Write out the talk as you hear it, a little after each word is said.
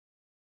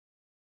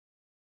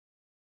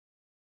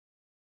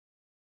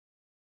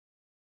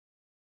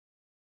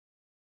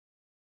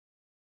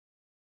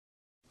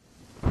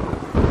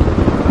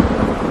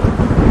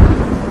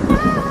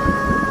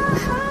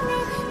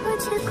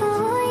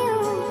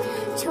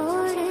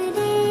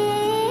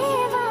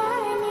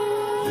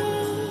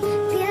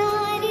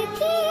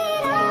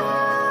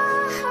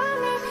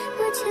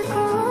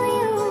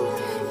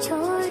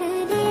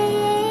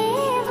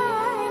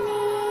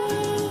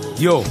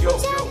Yo,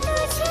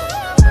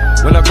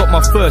 when I got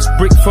my first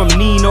brick from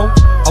Nino,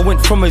 I went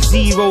from a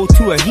zero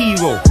to a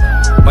hero.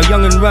 My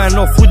young'un ran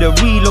off with a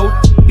reload.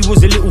 He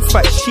was a little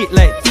fat shit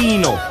like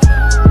Dino.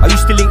 I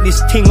used to link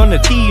this ting on the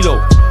D-Lo.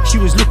 She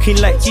was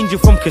looking like Ginger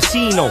from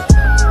Casino,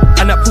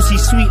 and that pussy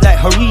sweet like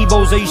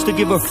Haribos. I used to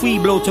give her free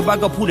blow to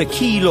bag up all the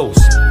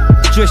kilos.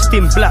 Dressed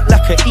in black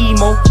like a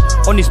emo,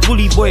 on this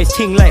bully boy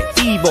ting like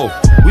Devo.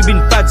 We been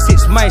bad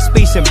since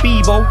MySpace and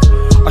Bebo.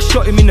 I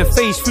shot him in the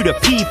face through the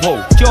peephole.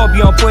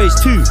 Jarbian Boys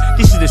 2,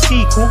 this is the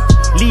sequel.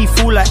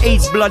 Lethal like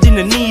AIDS blood in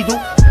the needle.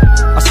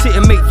 I sit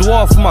and make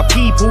dua for my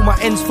people. My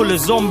end's full of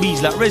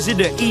zombies like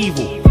Resident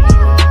Evil.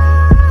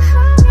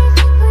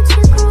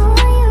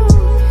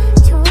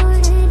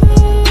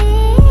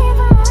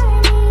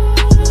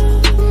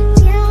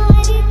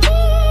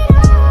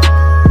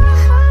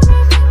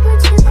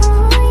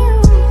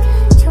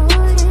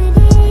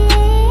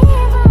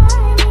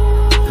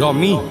 Got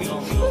me.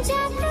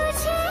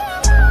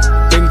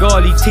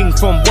 Bengali ting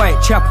from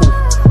Whitechapel.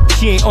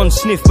 She ain't on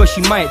sniff but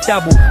she might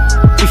dabble.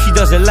 If she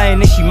does a line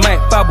then she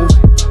might babble.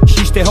 She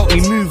used to help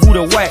me move all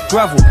the white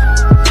gravel.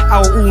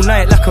 Out all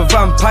night like a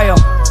vampire.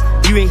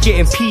 You ain't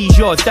getting peas,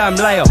 you're a damn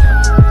liar.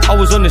 I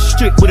was on the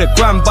strip with a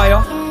grand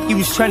buyer. He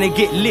was trying to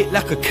get lit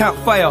like a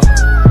campfire.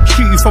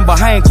 Shoot you from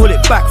behind, call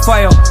it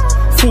backfire.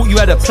 Thought you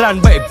had a plan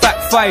but it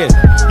backfired.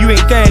 You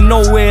ain't going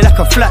nowhere like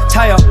a flat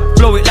tire.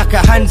 Blow it like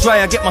a hand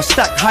dryer, get my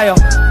stack higher.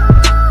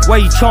 Why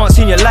you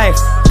chancing your life?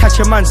 Catch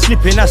a man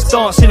slipping, that's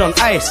dancing on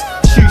ice.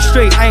 Shoot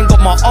straight, I ain't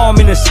got my arm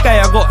in the sky.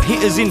 I got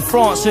hitters in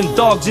France and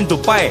dogs in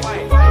Dubai.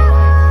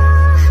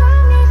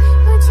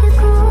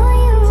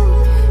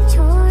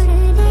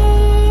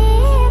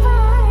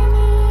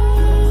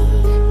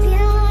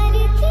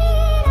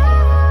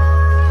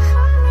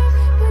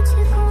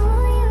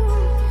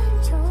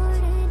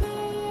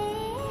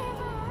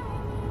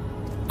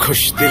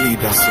 खुश दिली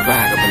दा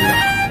swag बल्ला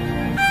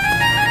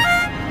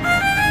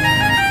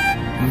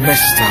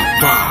mister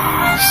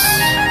boss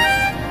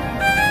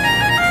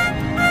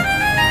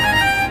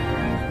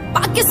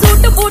पाके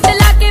suit boot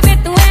लाके वे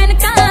तू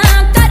ऐनका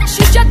कर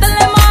शीशा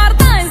तले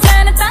मारदा है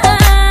ज़ैनता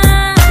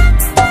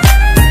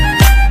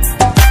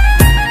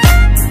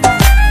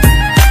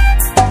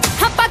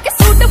हाँ पाके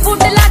सूट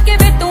बूट लाके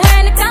वे तू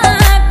ऐनका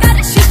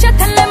कर शीशा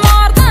तले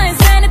मारदा है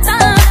ज़ैनता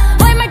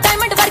ओए मैं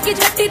डायमंड वर्गी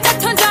झट्टी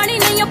तथों जानी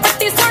नहीं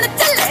पट्टी सुन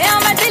चले आ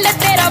मैं दिल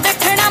तेरा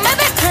वेखना मैं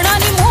वेखना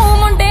नहीं मुंह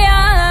मुंडिया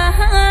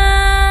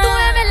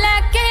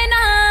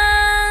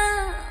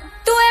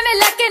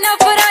ना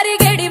फरारी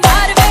गेड़ी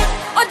मार वे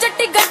ओ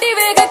जट्टी गड्डी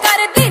वेग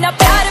कर दी ना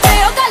प्यार वे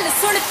ओ गल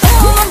सुन तू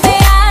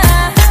मुंडिया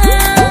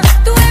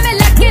तू एवें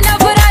लगे ना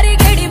फरारी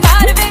गेड़ी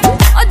मार वे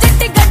ओ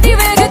जट्टी गड्डी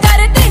वेग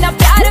कर दी ना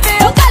प्यार वे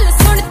ओ गल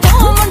सुन तू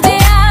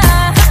मुंडिया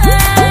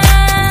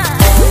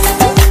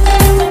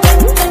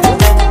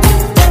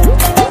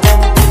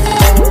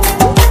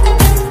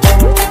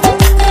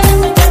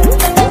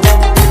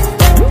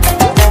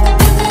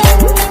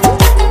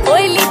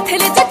ओए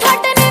लिथले च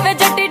थटने वे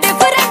जट्टी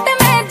डिफरेंट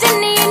में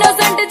जिन्नी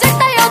इनोसेंट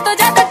जट्टा यो तो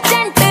ज्यादा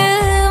जेंट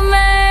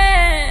मैं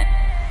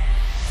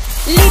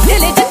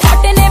लिथले च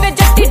थटने वे